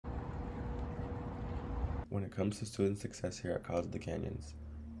When it comes to student success here at College of the Canyons,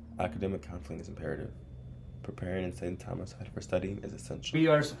 academic counseling is imperative. Preparing and setting time aside for studying is essential. We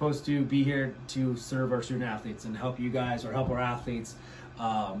are supposed to be here to serve our student athletes and help you guys or help our athletes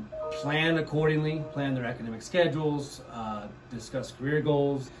plan accordingly, plan their academic schedules, discuss career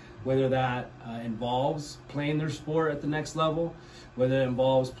goals, whether that involves playing their sport at the next level, whether it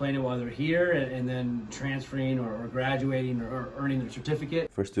involves playing it while they're here and then transferring or graduating or earning their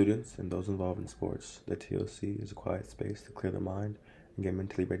certificate. For students and those involved in sports, the TOC is a quiet space to clear their mind and get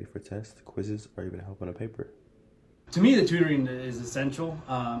mentally ready for tests, quizzes, or even help on a paper. To me, the tutoring is essential,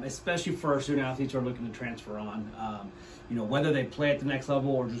 especially for our student athletes who are looking to transfer on. Whether they play at the next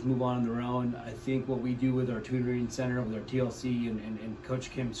level or just move on on their own, I think what we do with our tutoring center, with our TLC and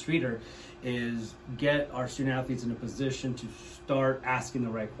Coach Kim Streeter, is get our student athletes in a position to start asking the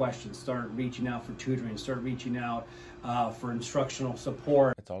right questions, start reaching out for tutoring, start reaching out for instructional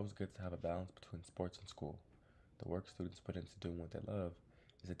support. It's always good to have a balance between sports and school. The work students put into doing what they love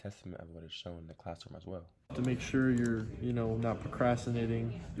is a testament of what is shown in the classroom as well. To make sure you're, not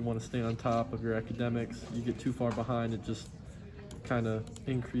procrastinating, you want to stay on top of your academics. You get too far behind, it just kind of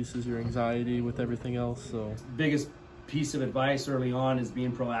increases your anxiety with everything else. So, biggest piece of advice early on is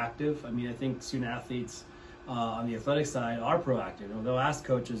being proactive. I think student athletes on the athletic side are proactive. They'll ask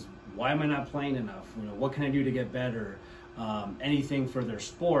coaches, why am I not playing enough? What can I do to get better? Anything for their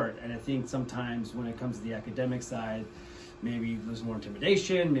sport. And I think sometimes when it comes to the academic side, maybe there's more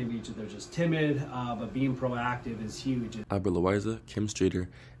intimidation, maybe they're just timid, but being proactive is huge. Albert Loaiza, Kim Streeter,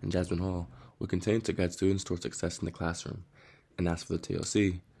 and Jasmine Hall will continue to guide students towards success in the classroom. And as for the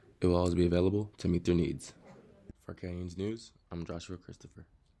TLC, it will always be available to meet their needs. For Canyons News, I'm Joshua Christopher.